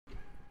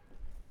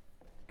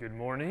Good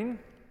morning.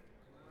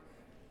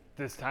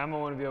 This time I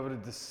want to be able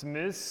to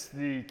dismiss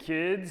the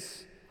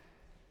kids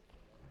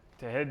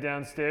to head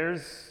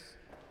downstairs.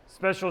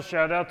 Special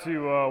shout out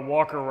to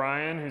Walker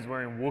Ryan, who's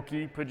wearing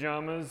Wookiee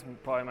pajamas,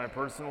 probably my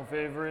personal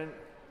favorite.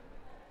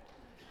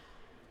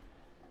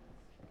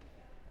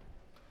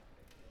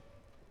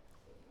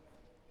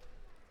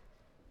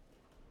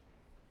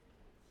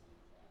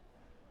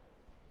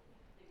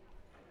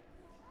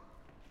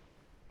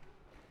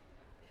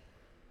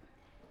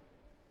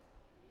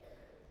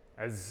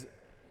 As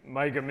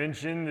Micah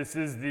mentioned, this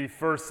is the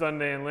first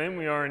Sunday in Lent.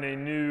 We are in a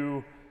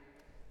new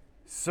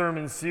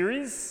sermon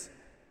series.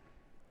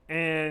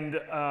 And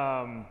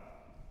the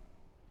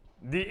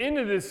end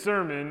of this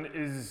sermon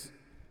is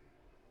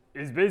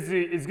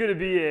going to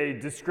be a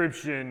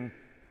description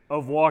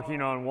of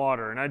walking on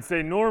water. And I'd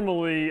say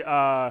normally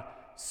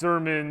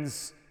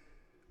sermons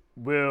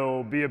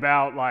will be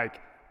about like,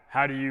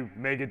 how do you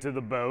make it to the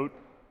boat?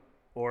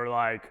 Or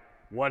like,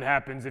 what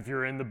happens if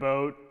you're in the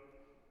boat?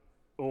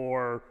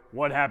 Or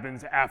what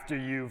happens after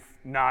you've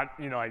not,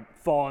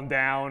 fallen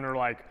down, or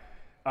like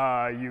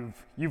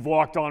you've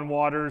walked on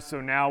water, so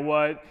now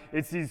what?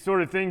 It's these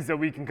sort of things that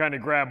we can kind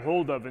of grab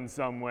hold of in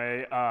some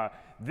way.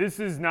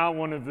 This is not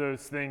one of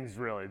those things,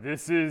 really.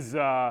 This is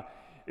not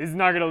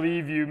going to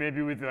leave you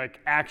maybe with like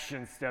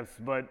action steps,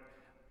 but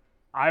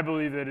I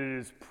believe that it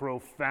is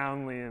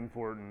profoundly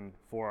important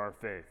for our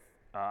faith.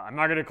 I'm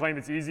not going to claim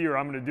it's easy or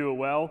I'm going to do it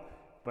well,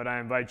 but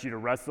I invite you to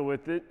wrestle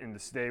with it and to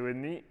stay with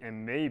me,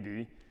 and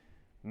maybe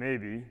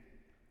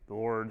the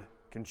Lord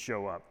can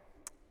show up.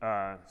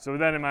 So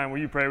with that in mind, will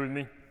you pray with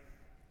me?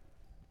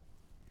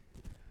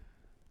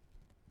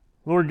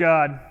 Lord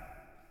God,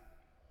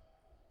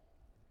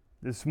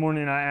 this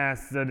morning I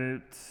ask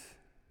that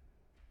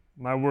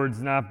my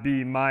words not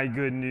be my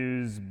good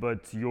news,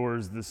 but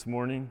yours this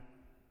morning.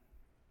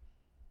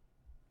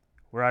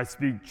 Where I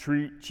speak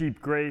cheap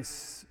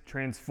grace,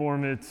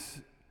 transform it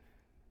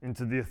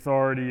into the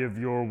authority of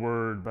your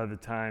word by the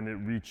time it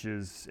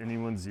reaches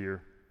anyone's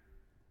ear.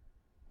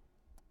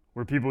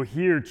 Where people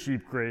hear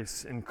cheap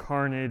grace,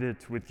 incarnate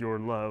it with your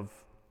love.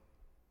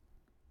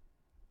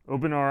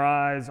 Open our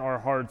eyes, our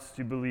hearts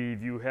to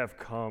believe you have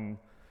come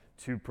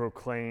to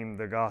proclaim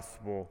the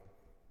gospel,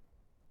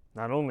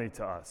 not only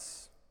to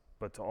us,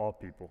 but to all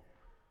people.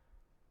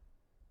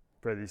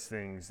 Pray these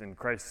things in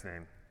Christ's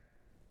name.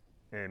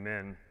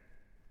 Amen.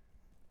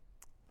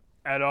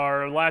 At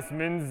our last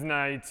men's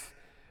night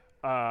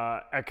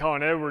at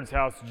Colin Edwards'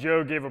 house,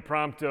 Joe gave a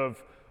prompt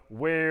of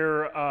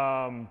where...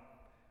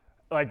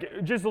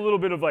 just a little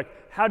bit of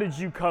how did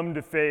you come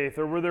to faith,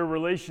 or were there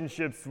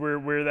relationships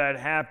where that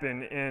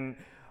happened? And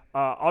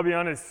I'll be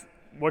honest,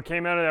 what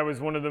came out of that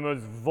was one of the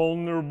most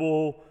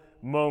vulnerable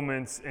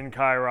moments in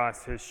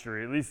Kairos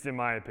history, at least in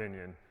my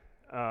opinion.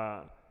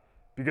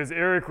 Because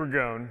Eric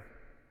Ragone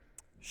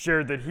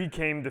shared that he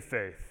came to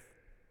faith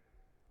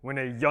when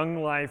a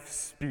Young Life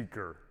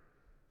speaker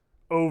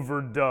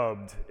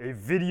overdubbed a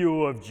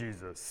video of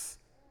Jesus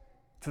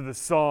to the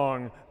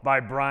song by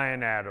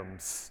Bryan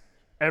Adams,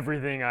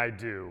 "Everything I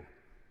do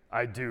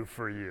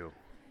for you."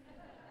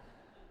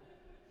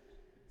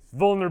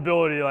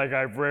 Vulnerability like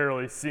I've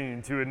rarely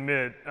seen to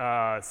admit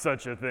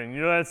such a thing.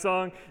 You know that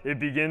song? It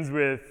begins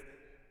with,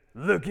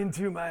 "Look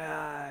into my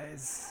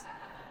eyes."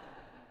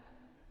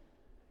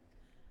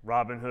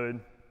 Robin Hood.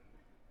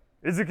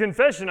 It's a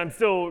confession I'm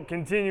still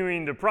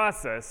continuing to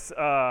process.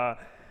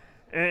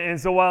 And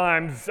so while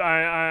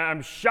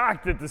I'm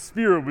shocked that the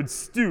Spirit would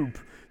stoop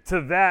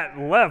to that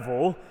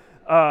level,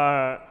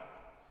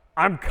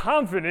 I'm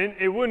confident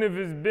it wouldn't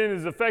have been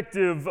as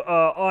effective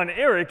on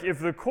Eric if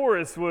the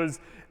chorus was,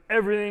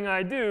 "Everything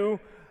I do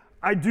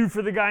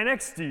for the guy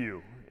next to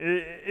you."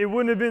 It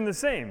wouldn't have been the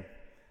same.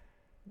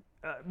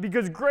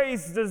 Because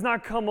grace does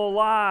not come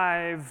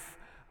alive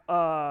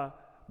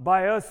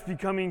by us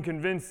becoming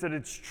convinced that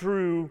it's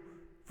true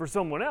for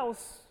someone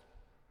else.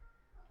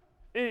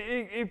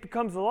 It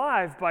becomes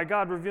alive by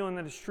God revealing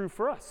that it's true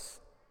for us.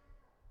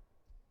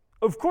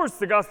 Of course,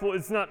 the gospel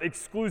is not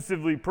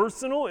exclusively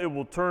personal. It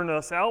will turn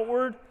us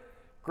outward.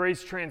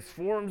 Grace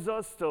transforms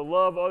us to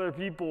love other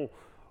people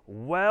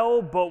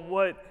well, but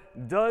what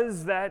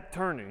does that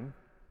turning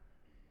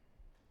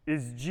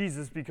is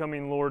Jesus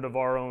becoming Lord of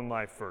our own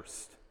life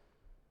first.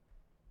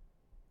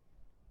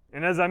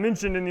 And as I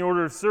mentioned in the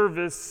order of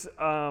service,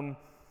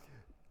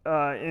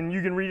 and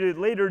you can read it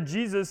later,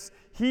 Jesus,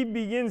 he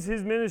begins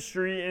his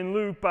ministry in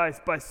Luke by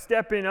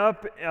stepping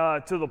up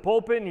to the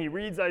pulpit, and he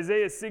reads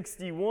Isaiah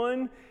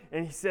 61,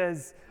 and he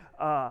says,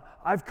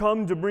 I've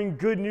come to bring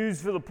good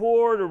news for the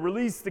poor, to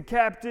release the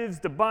captives,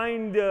 to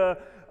bind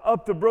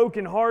up the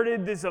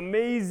brokenhearted, this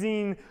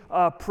amazing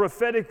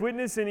prophetic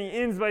witness. And he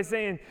ends by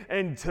saying,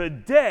 and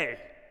today,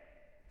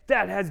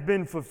 that has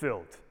been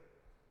fulfilled.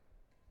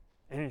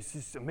 And it's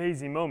just an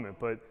amazing moment,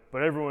 but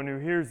everyone who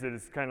hears it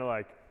is kind of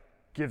like,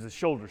 gives a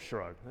shoulder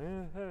shrug.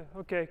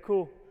 Okay,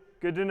 cool,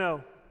 good to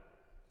know.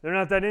 They're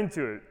not that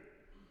into it.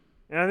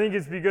 And I think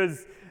it's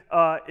because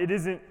it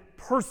isn't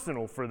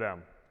personal for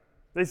them.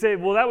 They say,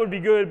 well, that would be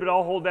good, but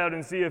I'll hold out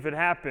and see if it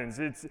happens.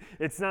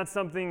 It's not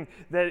something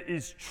that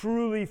is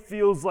truly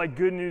feels like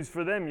good news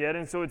for them yet,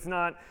 and so it's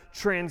not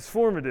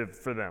transformative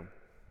for them.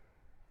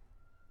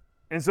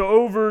 And so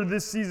over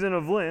this season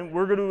of Lent,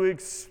 we're going to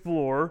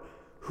explore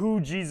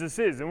who Jesus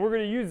is. And we're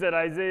going to use that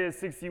Isaiah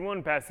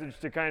 61 passage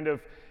to kind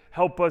of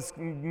help us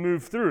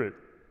move through it.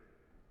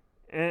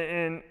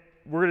 And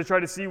we're going to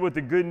try to see what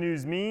the good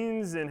news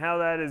means and how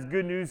that is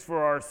good news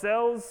for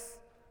ourselves,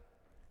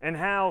 and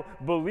how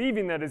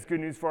believing that it's good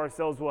news for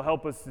ourselves will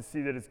help us to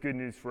see that it's good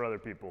news for other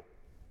people.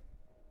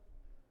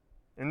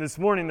 And this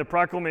morning, the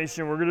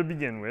proclamation we're going to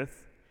begin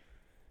with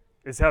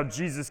is how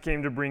Jesus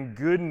came to bring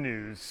good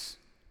news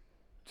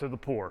to the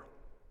poor.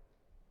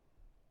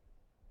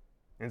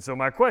 And so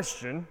my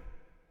question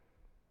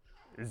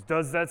is,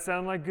 does that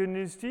sound like good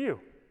news to you?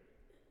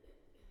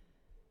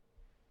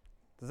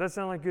 Does that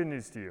sound like good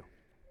news to you?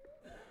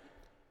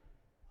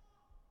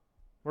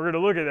 We're going to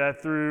look at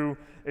that through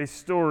a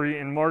story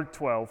in Mark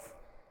 12,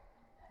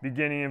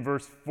 beginning in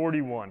verse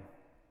 41.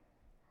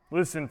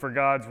 Listen for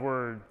God's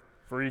word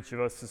for each of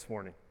us this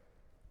morning.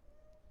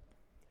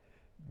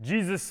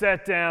 Jesus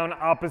sat down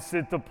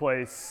opposite the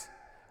place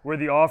where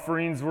the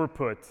offerings were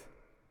put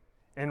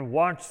and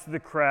watched the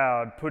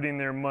crowd putting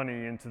their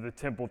money into the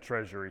temple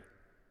treasury.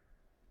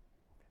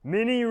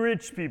 Many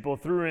rich people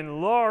threw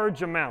in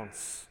large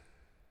amounts,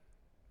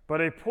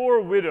 but a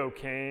poor widow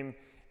came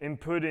and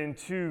put in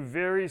 2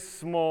 very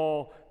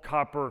small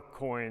copper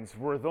coins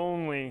worth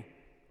only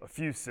a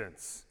few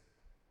cents.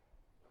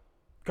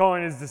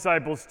 Calling his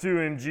disciples to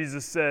him,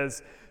 Jesus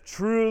says,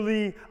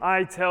 "Truly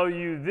I tell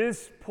you,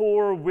 this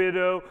poor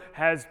widow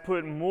has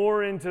put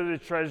more into the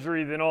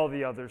treasury than all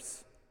the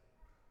others.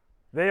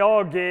 They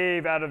all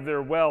gave out of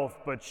their wealth,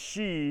 but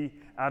she,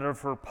 out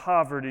of her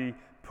poverty,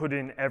 put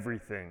in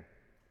everything,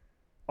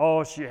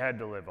 all she had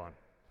to live on."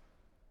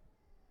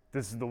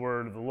 This is the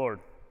word of the Lord.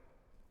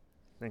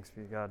 Thanks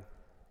be to God.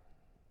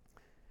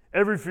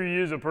 Every few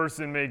years, a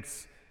person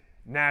makes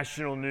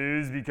national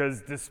news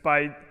because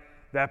despite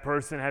that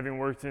person having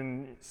worked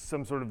in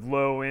some sort of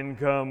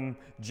low-income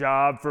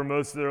job for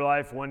most of their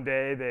life, one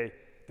day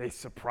they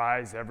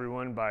surprise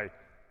everyone by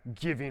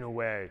giving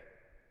away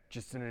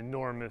just an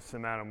enormous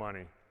amount of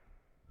money.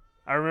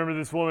 I remember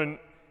this woman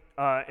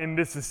in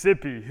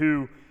Mississippi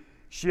who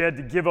she had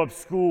to give up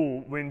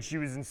school when she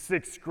was in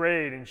 6th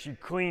grade, and she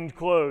cleaned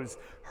clothes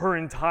her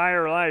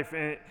entire life.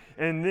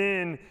 And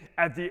then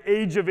at the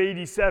age of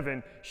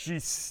 87, she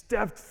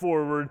stepped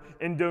forward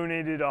and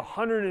donated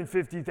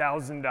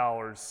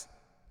 $150,000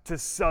 to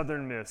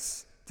Southern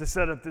Miss to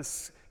set up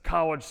this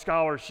college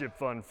scholarship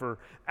fund for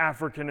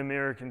African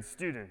American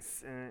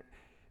students. And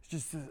it's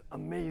just an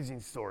amazing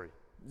story.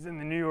 It's in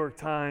the New York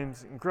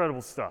Times,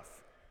 incredible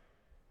stuff.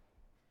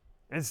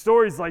 And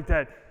stories like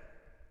that,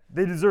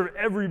 they deserve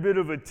every bit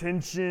of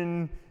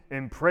attention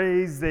and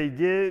praise they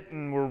get,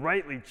 and we're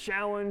rightly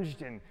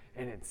challenged and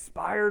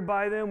inspired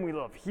by them. We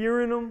love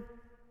hearing them.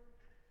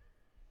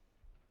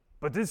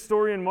 But this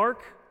story in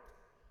Mark,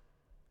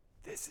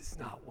 this is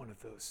not one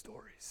of those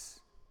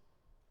stories.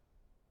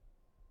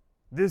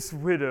 This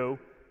widow,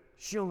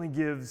 she only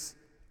gives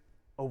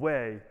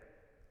away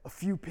a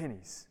few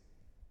pennies.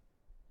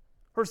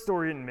 Her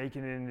story isn't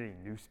making it into any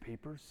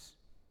newspapers.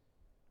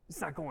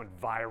 It's not going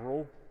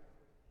viral.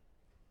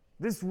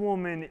 This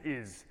woman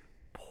is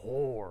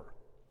poor.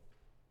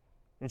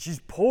 And she's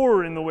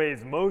poor in the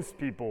ways most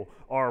people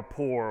are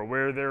poor,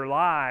 where their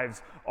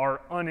lives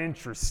are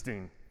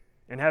uninteresting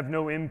and have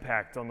no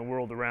impact on the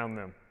world around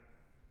them.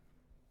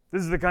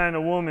 This is the kind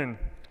of woman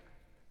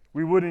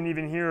we wouldn't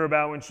even hear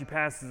about when she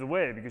passes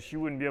away, because she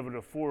wouldn't be able to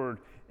afford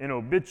an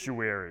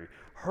obituary.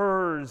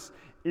 Hers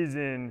is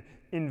an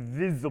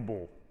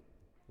invisible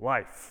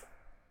life.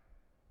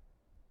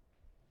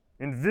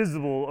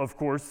 Invisible, of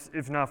course,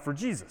 if not for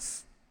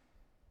Jesus.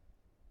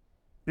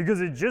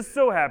 Because it just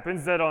so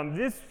happens that on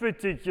this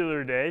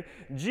particular day,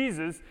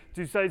 Jesus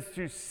decides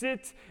to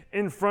sit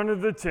in front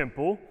of the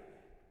temple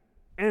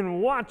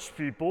and watch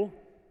people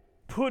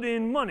put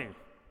in money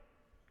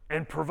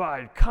and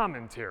provide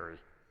commentary,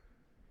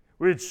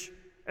 which,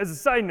 as a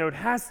side note,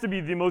 has to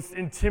be the most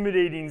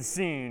intimidating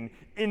scene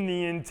in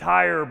the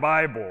entire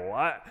Bible.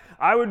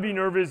 I would be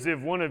nervous if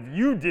one of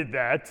you did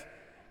that,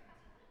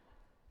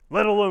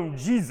 let alone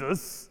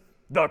Jesus,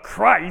 the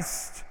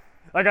Christ.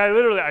 Like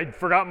I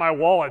forgot my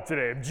wallet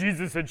today. If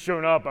Jesus had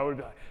shown up, I would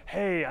be like,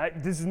 hey,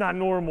 this is not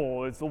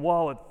normal. It's the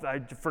wallet. I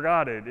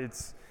forgot it.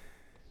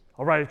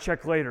 I'll write a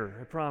check later,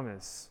 I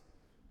promise.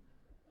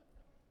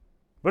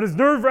 But as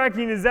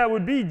nerve-wracking as that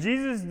would be,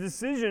 Jesus'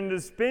 decision to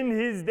spend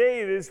his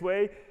day this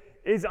way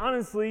is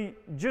honestly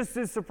just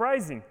as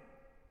surprising.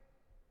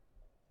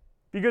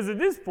 Because at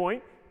this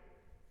point,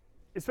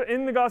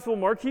 in the Gospel of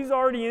Mark, he's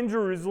already in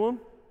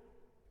Jerusalem.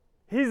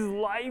 His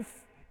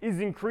life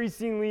is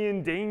increasingly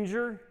in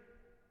danger.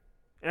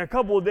 In a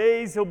couple of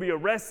days, he'll be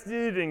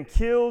arrested and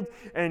killed,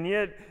 and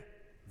yet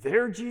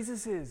there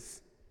Jesus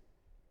is,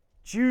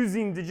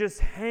 choosing to just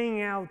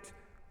hang out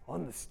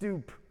on the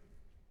stoop,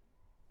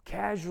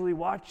 casually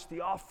watch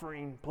the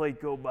offering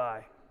plate go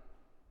by.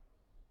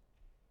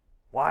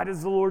 Why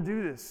does the Lord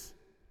do this?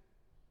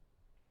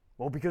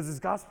 Well, because his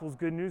gospel is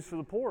good news for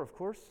the poor, of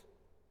course.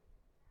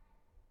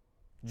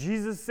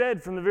 Jesus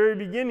said from the very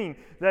beginning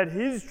that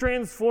his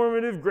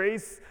transformative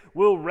grace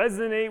will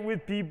resonate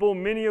with people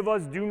many of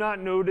us do not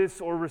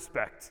notice or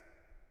respect.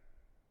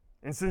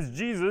 And since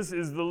Jesus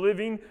is the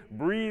living,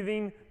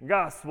 breathing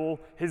gospel,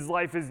 his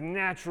life is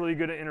naturally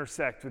going to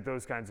intersect with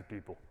those kinds of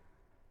people.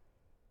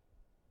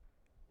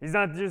 He's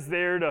not just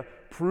there to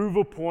prove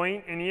a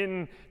point, and he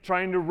isn't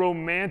trying to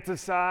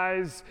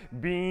romanticize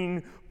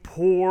being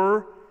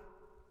poor.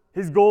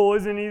 His goal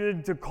isn't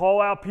even to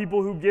call out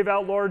people who give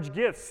out large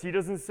gifts. He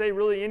doesn't say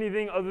really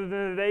anything other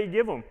than they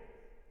give them.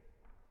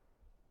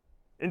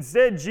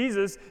 Instead,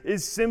 Jesus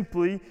is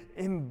simply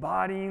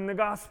embodying the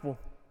gospel.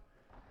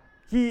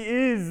 He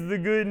is the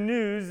good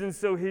news, and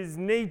so his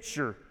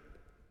nature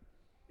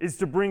is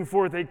to bring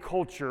forth a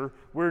culture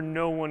where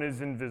no one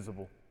is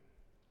invisible.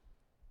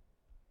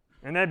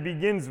 And that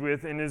begins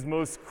with and is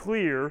most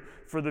clear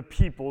for the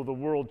people the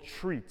world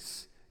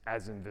treats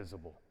as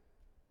invisible.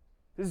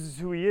 This is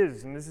who he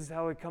is, and this is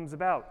how it comes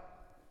about.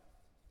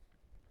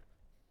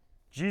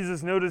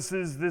 Jesus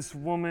notices this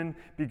woman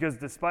because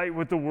despite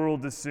what the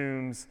world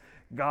assumes,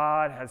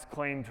 God has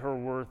claimed her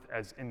worth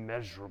as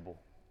immeasurable.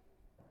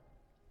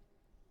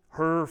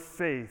 Her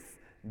faith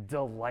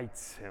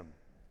delights him.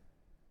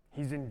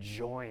 He's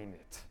enjoying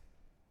it.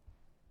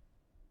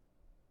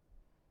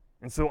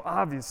 And so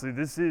obviously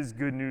this is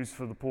good news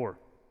for the poor.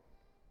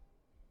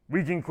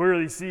 We can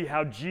clearly see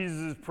how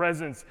Jesus'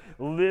 presence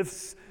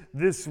lifts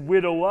this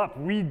widow up.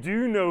 We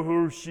do know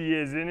who she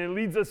is, and it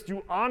leads us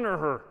to honor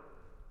her.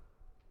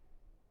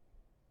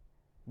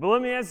 But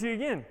let me ask you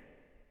again.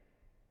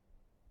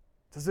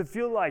 Does it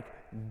feel like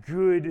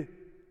good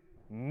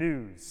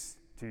news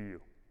to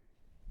you?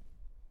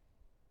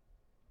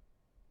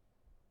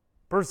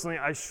 Personally,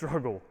 I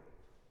struggle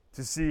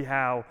to see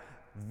how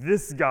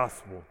this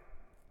gospel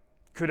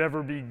could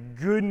ever be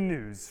good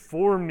news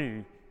for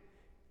me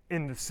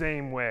in the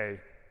same way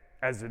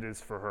as it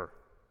is for her.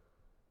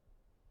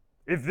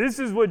 If this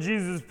is what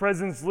Jesus'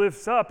 presence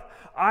lifts up,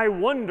 I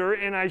wonder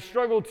and I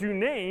struggle to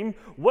name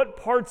what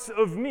parts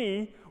of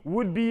me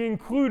would be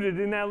included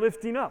in that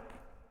lifting up.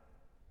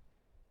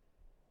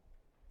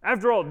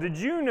 After all, did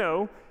you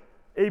know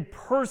a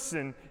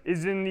person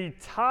is in the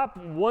top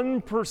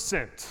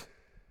 1%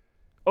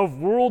 of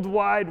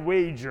worldwide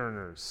wage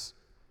earners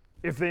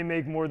if they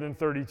make more than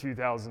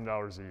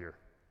 $32,000 a year?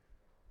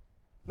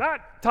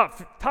 Not top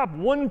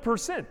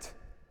 1%.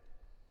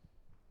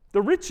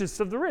 The richest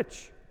of the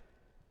rich.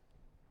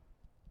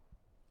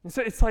 And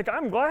so it's like,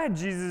 I'm glad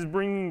Jesus is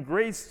bringing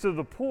grace to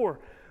the poor,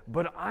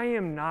 but I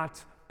am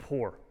not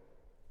poor.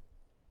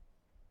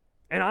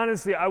 And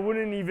honestly, I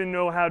wouldn't even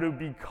know how to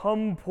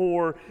become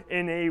poor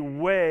in a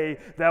way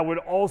that would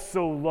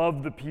also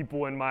love the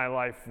people in my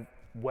life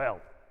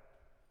well.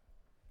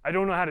 I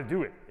don't know how to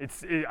do it.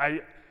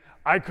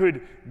 I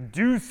could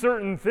do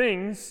certain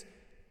things,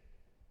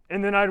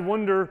 and then I'd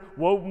wonder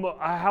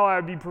how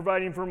I'd be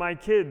providing for my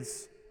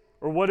kids,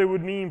 or what it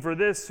would mean for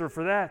this or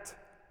for that,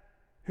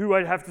 who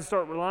I'd have to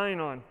start relying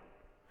on.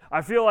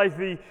 I feel like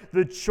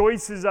the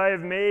choices I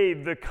have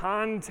made, the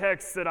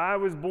context that I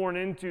was born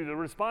into, the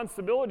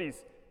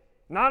responsibilities,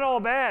 not all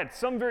bad,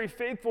 some very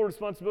faithful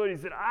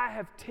responsibilities that I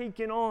have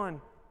taken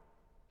on,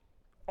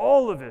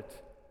 all of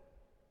it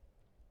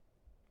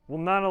will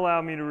not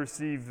allow me to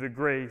receive the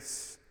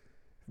grace,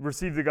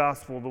 receive the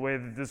gospel the way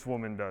that this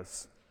woman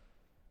does.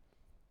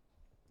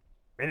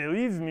 And it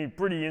leaves me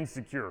pretty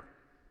insecure.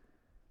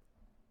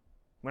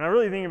 When I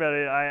really think about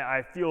it,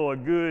 I feel a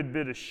good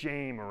bit of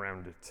shame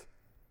around it,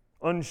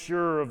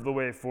 unsure of the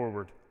way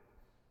forward.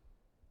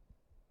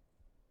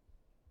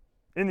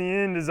 In the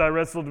end, as I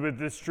wrestled with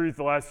this truth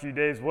the last few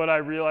days, what I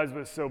realized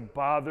was so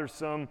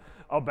bothersome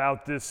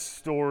about this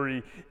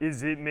story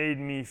is it made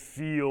me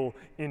feel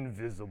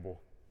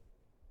invisible.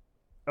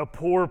 A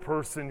poor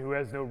person who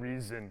has no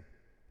reason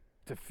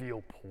to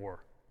feel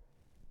poor.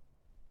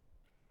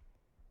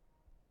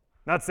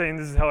 Not saying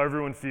this is how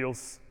everyone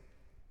feels.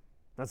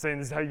 Not saying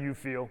this is how you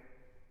feel.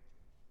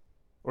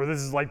 Or this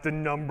is like the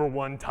number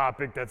one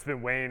topic that's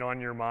been weighing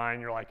on your mind.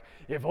 You're like,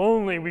 if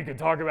only we could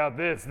talk about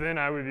this, then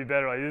I would be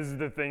better. Like, this is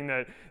the thing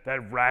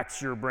that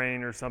racks your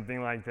brain or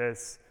something like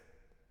this.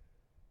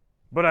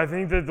 But I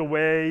think that the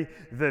way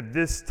that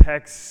this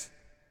text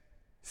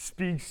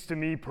speaks to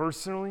me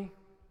personally,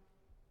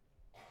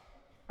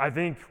 I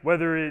think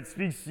whether it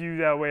speaks to you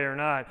that way or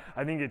not,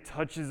 I think it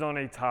touches on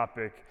a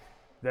topic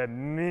that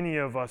many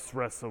of us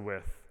wrestle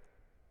with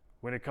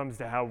when it comes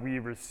to how we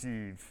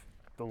receive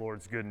the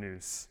Lord's good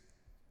news.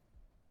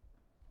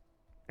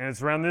 And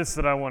it's around this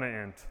that I want to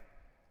end.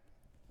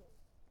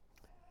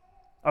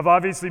 I've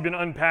obviously been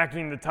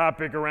unpacking the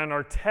topic around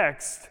our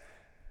text,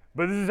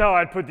 but this is how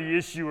I'd put the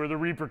issue or the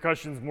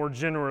repercussions more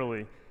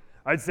generally.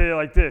 I'd say it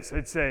like this.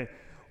 I'd say,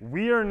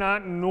 we are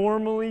not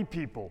normally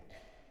people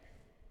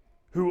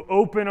who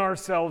open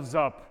ourselves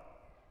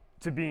up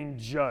to being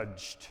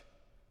judged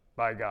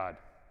by God.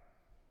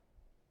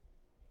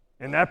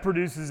 And that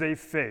produces a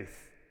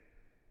faith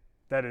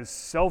that is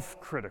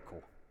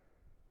self-critical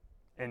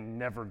and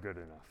never good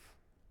enough.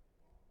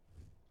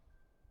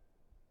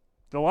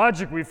 The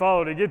logic we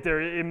follow to get there,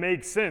 it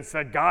makes sense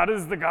that God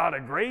is the God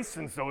of grace,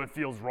 and so it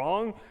feels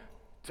wrong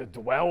to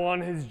dwell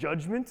on his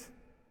judgment.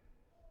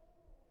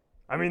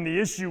 I mean, the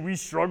issue we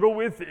struggle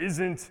with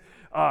isn't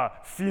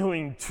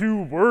feeling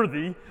too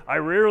worthy. I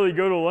rarely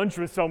go to lunch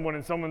with someone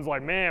and someone's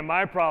like, man,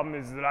 my problem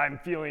is that I'm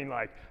feeling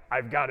like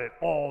I've got it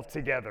all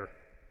together.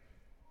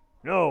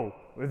 No,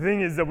 the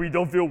thing is that we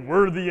don't feel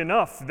worthy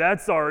enough.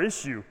 That's our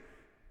issue.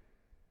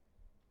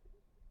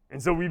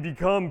 And so we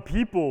become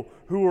people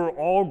who are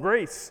all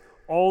grace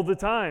all the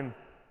time.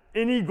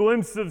 Any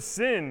glimpse of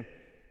sin,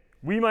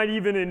 we might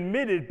even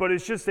admit it, but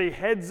it's just a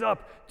heads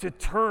up to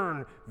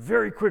turn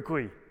very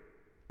quickly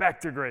back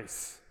to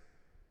grace.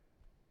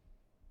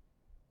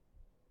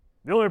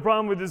 The only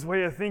problem with this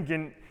way of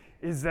thinking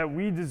is that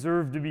we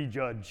deserve to be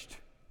judged.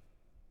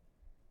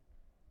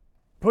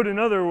 Put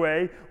another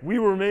way, we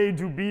were made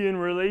to be in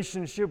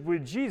relationship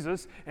with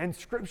Jesus, and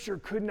Scripture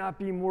could not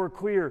be more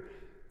clear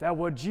that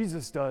what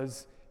Jesus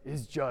does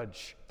is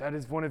judge. That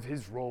is one of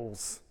his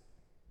roles.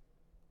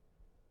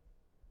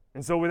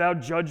 And so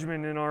without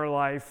judgment in our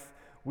life,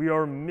 we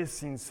are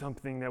missing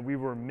something that we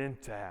were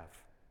meant to have.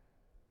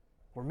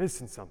 We're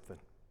missing something.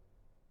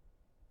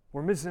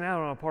 We're missing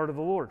out on a part of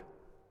the Lord.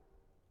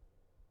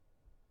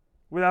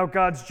 Without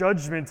God's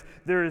judgment,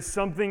 there is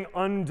something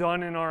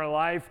undone in our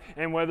life,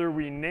 and whether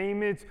we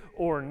name it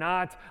or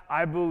not,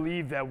 I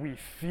believe that we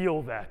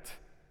feel that.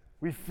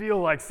 We feel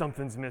like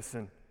something's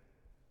missing.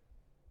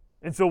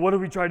 And so what do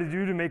we try to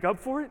do to make up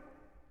for it?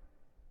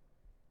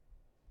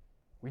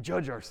 We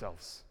judge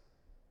ourselves.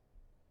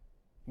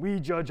 We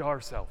judge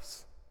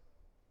ourselves.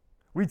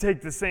 We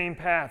take the same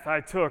path I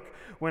took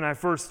when I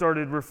first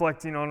started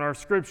reflecting on our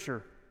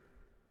Scripture.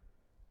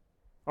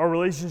 Our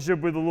relationship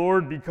with the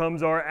Lord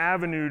becomes our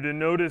avenue to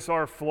notice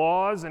our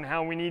flaws and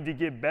how we need to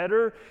get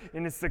better,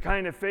 and it's the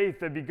kind of faith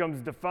that becomes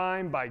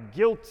defined by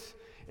guilt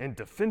and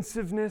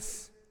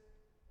defensiveness.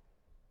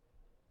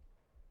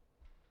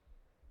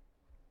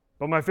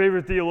 But my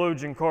favorite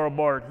theologian, Karl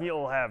Barth,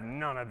 he'll have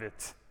none of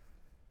it.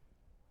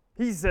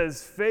 He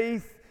says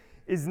faith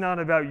is not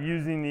about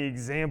using the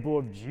example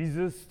of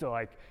Jesus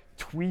to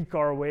tweak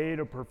our way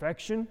to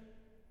perfection.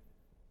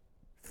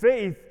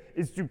 Faith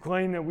is to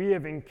claim that we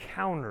have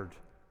encountered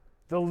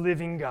the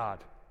living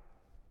God.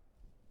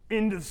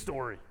 End of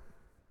story.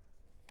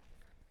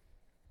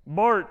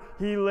 Barth,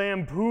 he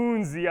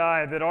lampoons the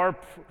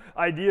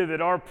idea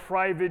that our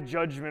private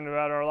judgment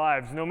about our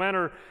lives, no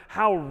matter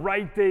how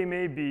right they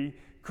may be,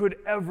 could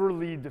ever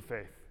lead to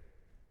faith.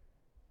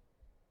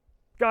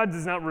 God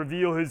does not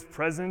reveal his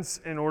presence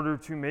in order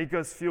to make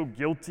us feel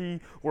guilty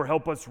or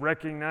help us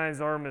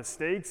recognize our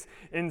mistakes.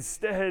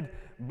 Instead,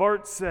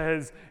 Barth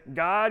says,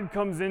 God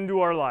comes into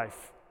our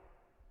life,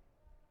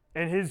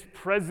 and his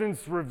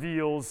presence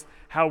reveals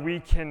how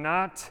we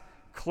cannot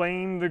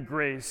claim the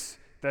grace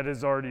that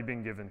has already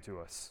been given to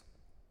us.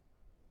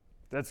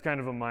 That's kind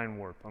of a mind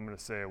warp. I'm going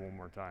to say it one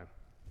more time.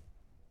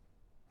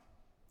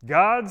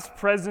 God's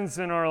presence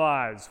in our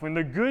lives, when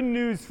the good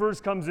news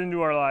first comes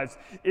into our lives,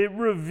 it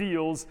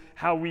reveals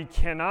how we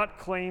cannot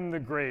claim the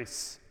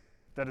grace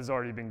that has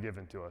already been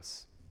given to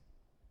us.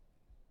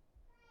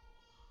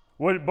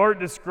 What Barth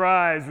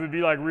describes would be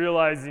like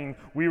realizing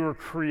we were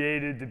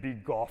created to be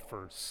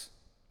golfers,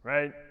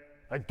 right?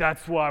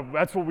 That's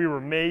what we were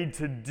made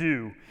to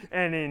do.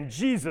 And in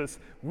Jesus,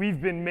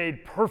 we've been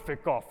made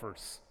perfect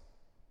golfers.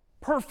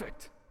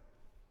 Perfect.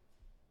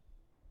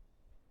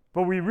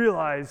 But we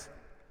realize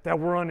that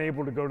we're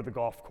unable to go to the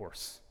golf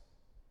course.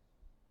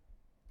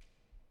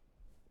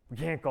 We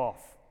can't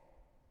golf.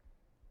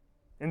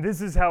 And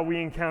this is how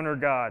we encounter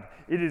God.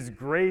 It is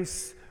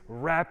grace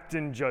wrapped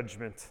in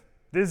judgment.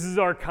 This is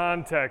our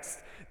context.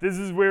 This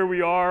is where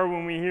we are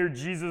when we hear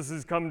Jesus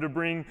has come to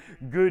bring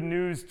good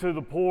news to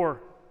the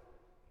poor.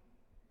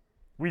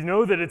 We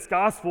know that it's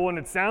gospel and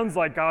it sounds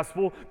like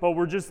gospel, but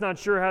we're just not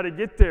sure how to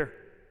get there.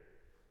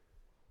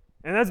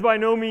 And that's by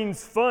no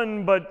means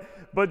fun,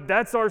 but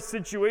that's our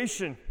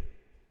situation.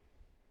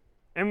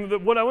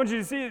 And what I want you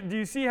to see, do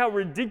you see how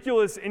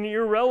ridiculous and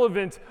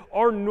irrelevant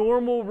our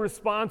normal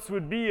response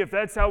would be if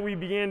that's how we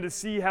began to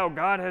see how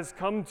God has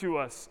come to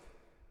us?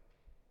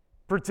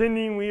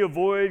 Pretending we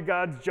avoid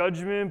God's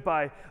judgment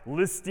by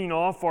listing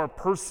off our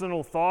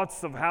personal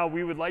thoughts of how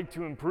we would like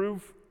to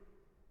improve?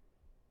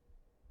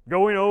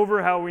 Going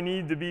over how we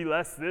need to be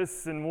less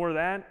this and more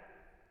that?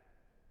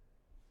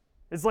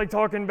 It's like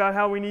talking about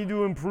how we need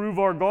to improve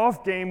our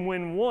golf game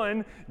when,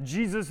 one,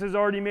 Jesus has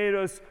already made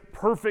us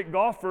perfect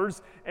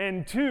golfers,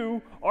 and two,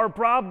 our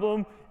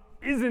problem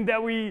isn't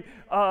that we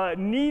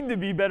need to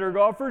be better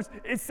golfers,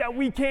 it's that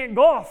we can't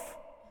golf.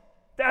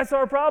 That's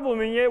our problem,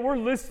 and yet we're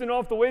listing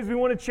off the ways we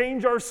want to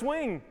change our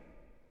swing.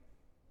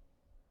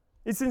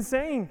 It's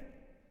insane.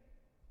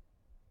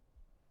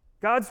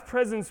 God's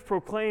presence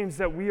proclaims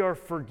that we are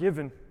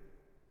forgiven.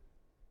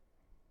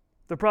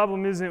 The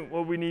problem isn't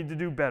what we need to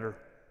do better.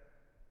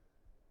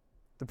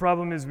 The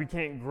problem is we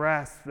can't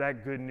grasp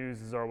that good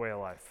news as our way of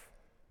life.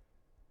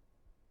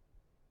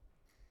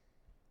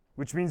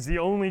 Which means the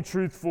only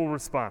truthful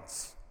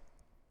response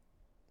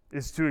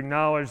is to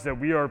acknowledge that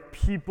we are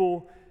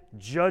people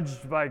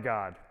judged by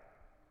God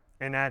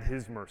and at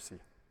his mercy.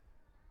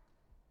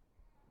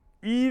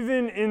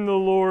 Even in the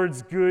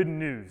Lord's good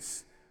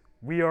news,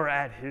 we are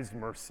at his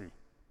mercy.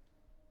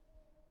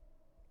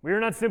 We are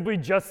not simply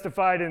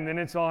justified and then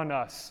it's on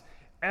us.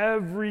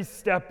 Every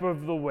step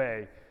of the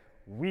way,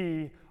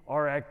 we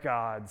are at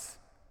God's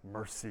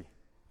mercy.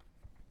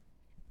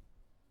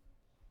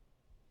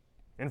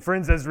 And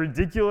friends, as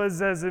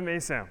ridiculous as it may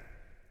sound,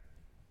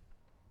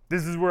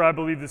 this is where I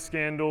believe the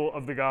scandal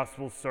of the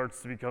gospel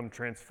starts to become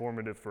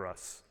transformative for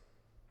us.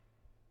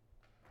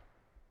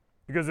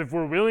 Because if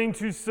we're willing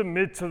to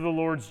submit to the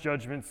Lord's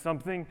judgment,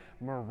 something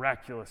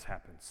miraculous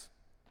happens.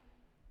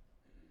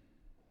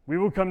 We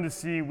will come to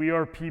see we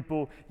are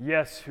people,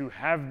 yes, who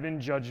have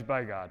been judged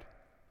by God,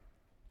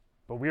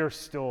 but we are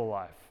still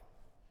alive.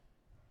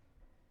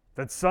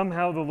 That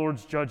somehow the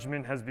Lord's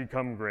judgment has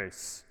become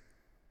grace.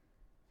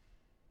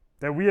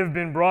 That we have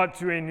been brought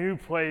to a new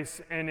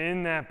place, and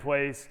in that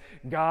place,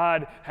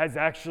 God has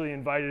actually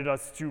invited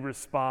us to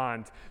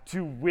respond,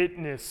 to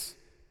witness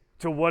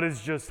to what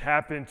has just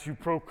happened, to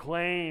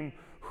proclaim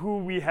who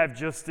we have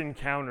just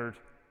encountered.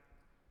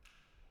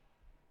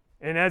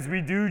 And as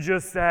we do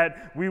just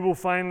that, we will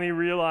finally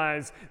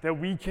realize that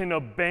we can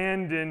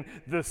abandon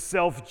the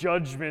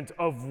self-judgment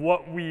of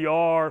what we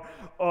are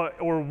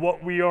or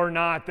what we are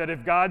not. That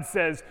if God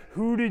says,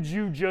 "Who did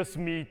you just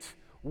meet?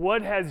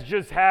 What has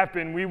just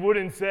happened?" we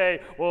wouldn't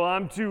say, "Well,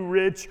 I'm too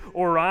rich,"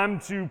 or "I'm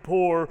too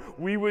poor."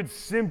 We would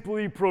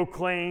simply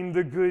proclaim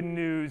the good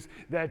news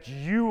that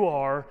you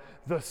are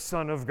the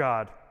Son of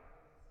God.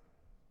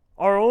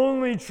 Our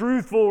only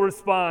truthful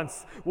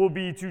response will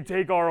be to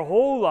take our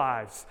whole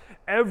lives,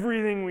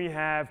 everything we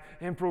have,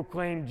 and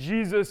proclaim,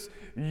 "Jesus,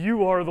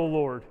 you are the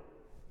Lord."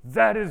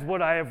 That is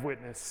what I have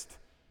witnessed.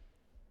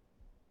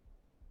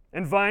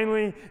 And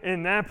finally,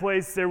 in that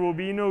place, there will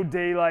be no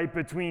daylight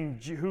between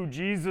who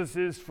Jesus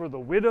is for the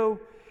widow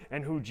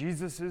and who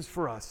Jesus is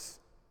for us.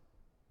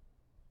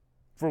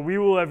 For we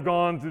will have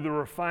gone through the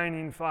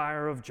refining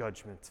fire of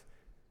judgment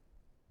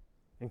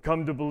and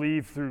come to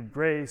believe through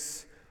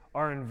grace,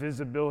 our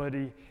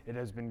invisibility, it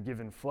has been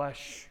given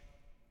flesh,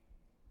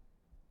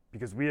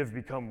 because we have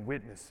become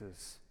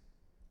witnesses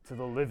to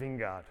the living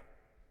God.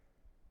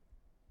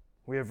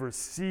 We have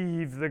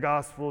received the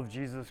gospel of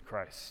Jesus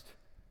Christ.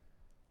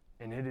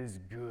 And it is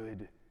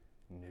good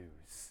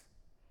news.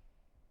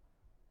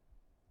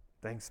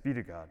 Thanks be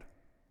to God.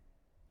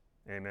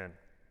 Amen.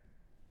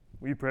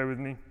 Will you pray with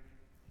me?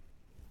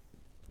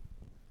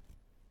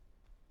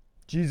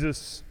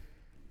 Jesus,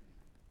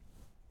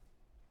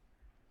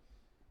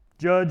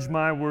 judge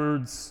my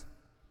words.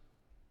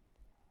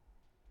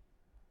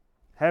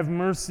 Have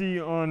mercy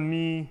on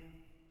me,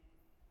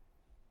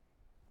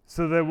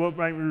 so that what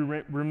might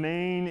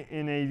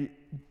remain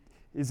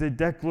is a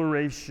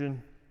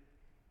declaration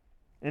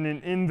and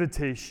an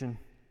invitation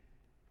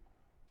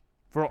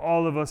for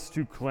all of us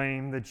to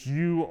claim that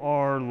you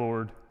are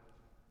Lord.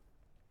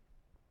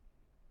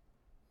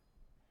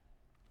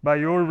 By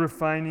your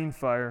refining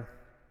fire,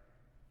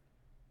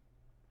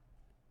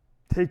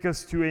 take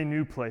us to a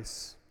new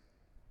place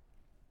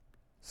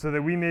so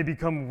that we may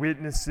become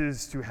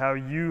witnesses to how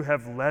you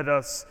have led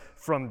us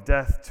from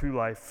death to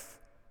life.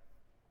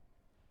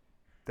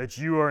 That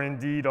you are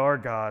indeed our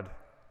God,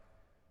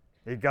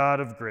 a God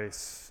of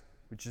grace,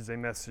 which is a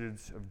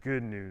message of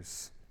good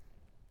news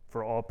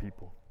for all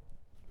people.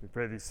 We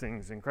pray these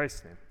things in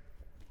Christ's name.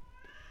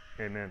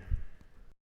 Amen.